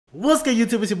What's good,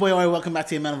 YouTube? It's your boy Ori. Welcome back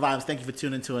to Your Mental Vibes. Thank you for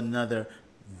tuning into another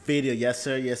video. Yes,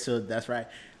 sir. Yes, sir. That's right.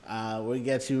 We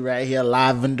get you right here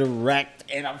live and direct,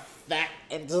 and I'm fat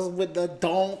and just with the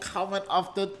dome coming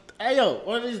off the. Hey, yo,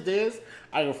 one of these days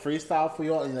I go freestyle for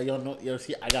y'all, and you'll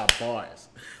see I got bars.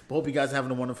 But hope you guys are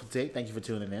having a wonderful day. Thank you for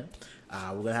tuning in.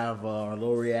 We're gonna have a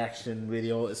little reaction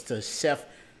video. It's to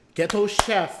Ghetto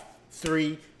Chef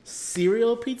 3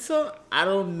 cereal pizza. I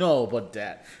don't know about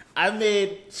that. I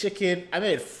made chicken. I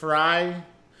made fried.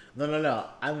 No.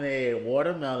 I made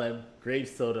watermelon, grape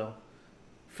soda,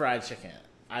 fried chicken.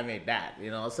 I made that.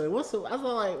 You know. So I was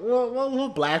like,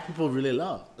 what black people really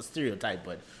love? A stereotype,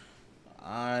 but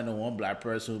I know one black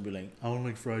person who'd be like, I don't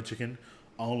like fried chicken.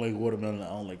 I don't like watermelon. I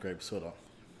don't like grape soda.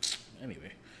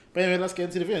 Anyway. But anyway, let's get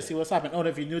into the video. See what's happening. Oh, and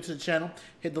if you're new to the channel,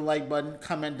 hit the like button,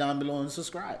 comment down below, and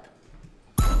subscribe.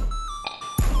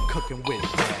 Cooking with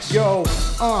Dash. Yo,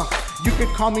 you can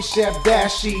call me Chef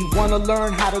Dashy. Wanna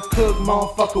learn how to cook,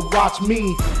 motherfucker, watch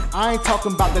me. I ain't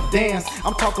talking about the dance,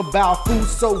 I'm talking about food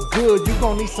so good, you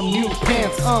gon' need some new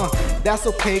pants. That's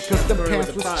okay, cause the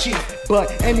pants was cheap.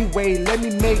 But anyway, let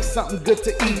me make something good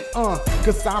to eat,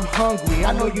 cause I'm hungry,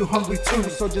 I know you hungry too.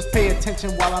 So just pay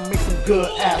attention while I make some good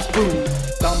ass food.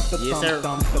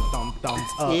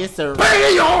 Yes, sir.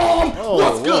 Bam!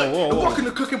 What's good? Whoa. And welcome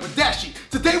to Cooking with Dashy.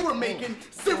 Today we're making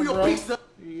cereal pizza.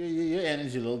 Your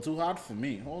energy a little too hot for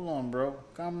me. Hold on, bro.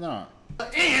 Calm down.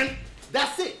 And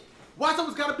that's it. Why's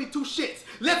always gotta be two shits?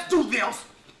 Let's do this.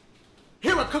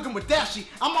 Here at Cooking with Dashy,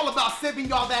 I'm all about saving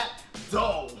y'all that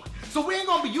dough. So we ain't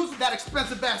gonna be using that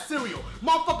expensive ass cereal.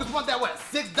 Motherfuckers want that, what,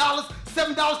 $6,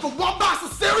 $7 for one box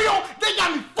of cereal? They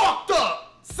got me fucked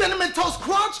up. Cinnamon Toast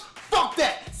Crunch? Fuck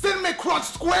that. Cinnamon Crunch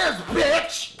Squares,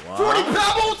 bitch. What? Fruity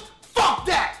Pebbles? Fuck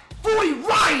that. Fruity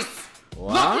Rice.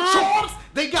 What? Lucky Charms?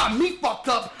 They got me fucked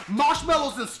up.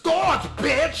 Marshmallows and stars,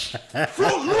 bitch.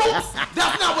 Fruit Loops?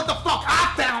 That's not what the fuck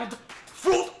I found.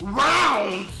 Fruit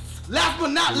Rounds. Last but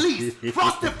not least,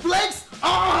 Frosted Flakes?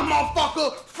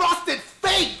 Motherfucker, Frosted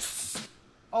Fakes.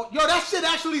 Oh, yo, that shit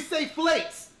actually say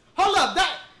flakes. Hold up,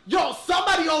 yo,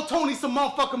 somebody owe Tony some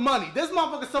motherfucking money. This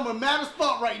motherfucker somewhere mad as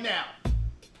fuck right now.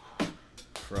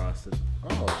 Frosted.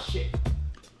 Oh, Shit.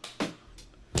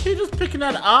 he just picking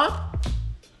that up?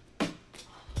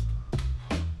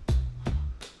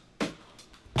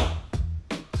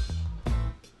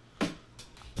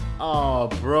 Oh,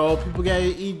 bro, people gotta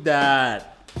eat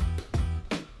that.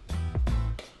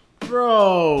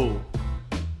 Bro.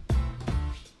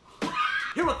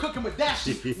 Here we're Cooking with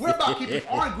Dashy. We're about keeping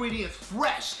our ingredients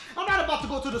fresh. I'm not about to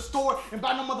go to the store and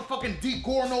buy no motherfucking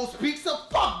DiGiorno's pizza.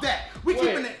 Fuck that. We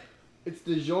keeping it. It's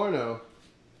DiGiorno.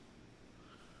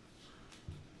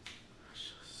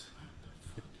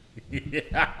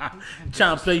 Yeah.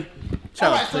 Trying to play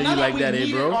Alright, so you now like that that, we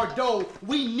needed bro. our dough,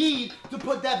 we need to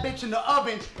put that bitch in the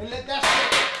oven and let that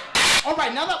shit.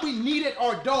 Alright, now that we needed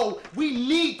our dough, we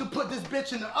need to put this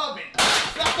bitch in the oven.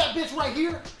 Slap that bitch right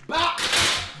here. Bop,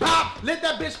 bop. Let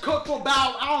that bitch cook for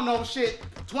about, I don't know, shit,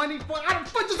 24.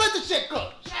 Just let the shit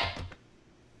cook. Shit.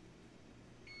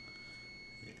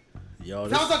 Yo,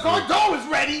 Sounds like our dough is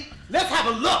ready. Let's have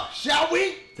a look, shall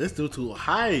we? This dude too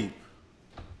hype.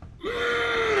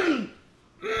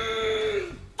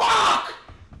 Fuck!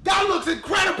 That looks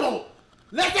incredible!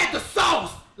 Let's add the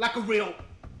sauce like a real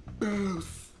boost.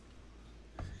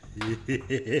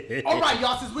 Alright,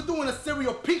 y'all, since we're doing a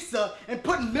cereal pizza and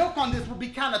putting milk on this would be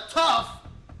kind of tough,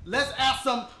 let's add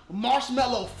some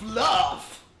marshmallow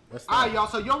fluff. Alright, y'all,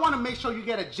 so y'all want to make sure you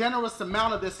get a generous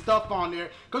amount of this stuff on there.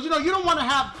 Because, you know, you don't want to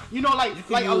have, you know, like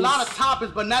a lot of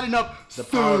toppings, but not enough the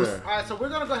powder. Alright, so we're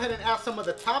going to go ahead and add some of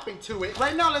the topping to it.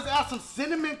 Right now, let's add some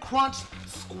Cinnamon Crunch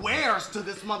Squares to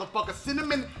this motherfucker.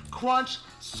 Cinnamon Crunch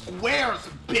Squares,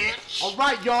 bitch.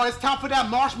 Alright, y'all, it's time for that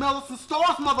marshmallows and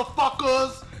stars,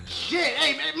 motherfuckers. Shit,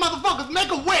 hey, motherfuckers, make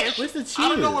a wish. Where's the cheese? I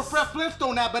don't know where Fred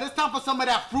Flintstone at, but it's time for some of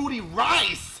that Fruity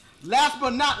Rice. Last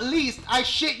but not least, I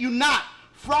shit you not,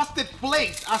 Frosted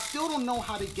Flakes. I still don't know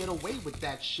how to get away with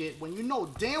that shit when you know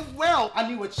damn well I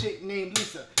knew a chick named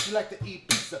Lisa. She liked to eat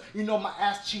pizza. You know my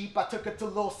ass cheap, I took her to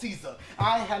Little Caesar.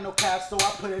 I ain't had no cash, so I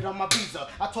put it on my visa.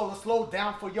 I told her slow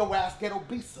down for your ass get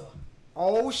obese.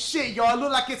 Oh shit, y'all,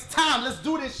 look like it's time. Let's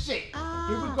do this shit.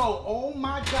 Here we go. Oh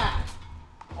my God.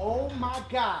 Oh my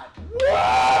God.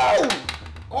 Whoa!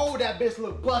 Oh, that bitch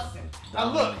look bustin'.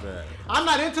 Now look, I'm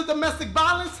not into domestic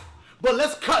violence, but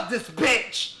let's cut this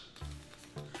bitch.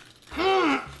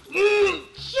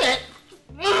 Shit.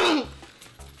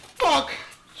 Fuck.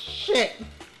 Shit.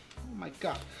 Oh my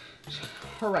God.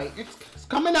 Alright, it's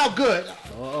coming out good.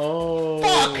 Oh.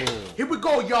 Fuck. Here we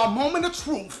go, y'all. Moment of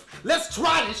truth. Let's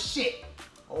try this shit.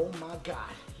 Oh my God.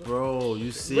 Bro,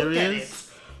 you serious?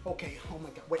 Okay, oh my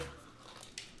god, wait.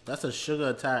 That's a sugar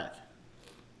attack.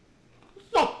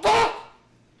 What the fuck?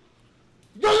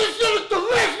 Yo, this shit is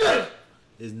delicious!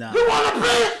 It's not. You want a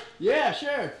piece? Yeah,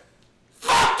 sure.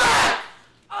 Fuck that!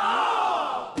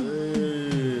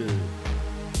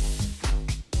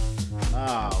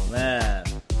 Oh man,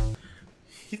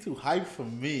 he too hyped for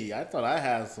me. I thought I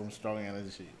had some strong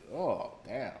energy. Oh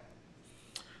damn.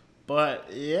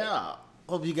 But yeah,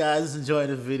 hope you guys enjoyed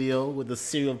the video with the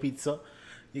cereal pizza.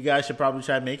 You guys should probably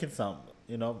try making some.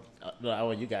 You know, I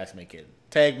want you guys to make it.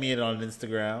 Tag me in on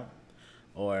Instagram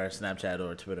or Snapchat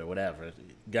or Twitter, whatever.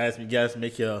 You guys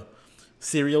make your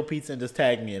cereal pizza and just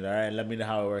tag me in. All right, let me know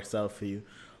how it works out for you.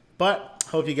 But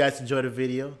hope you guys enjoyed the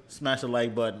video. Smash the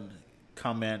like button,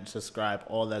 comment, subscribe,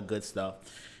 all that good stuff,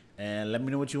 and let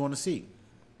me know what you want to see.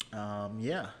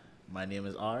 Yeah, my name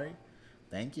is Ari.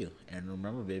 Thank you, and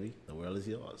remember, baby, the world is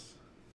yours.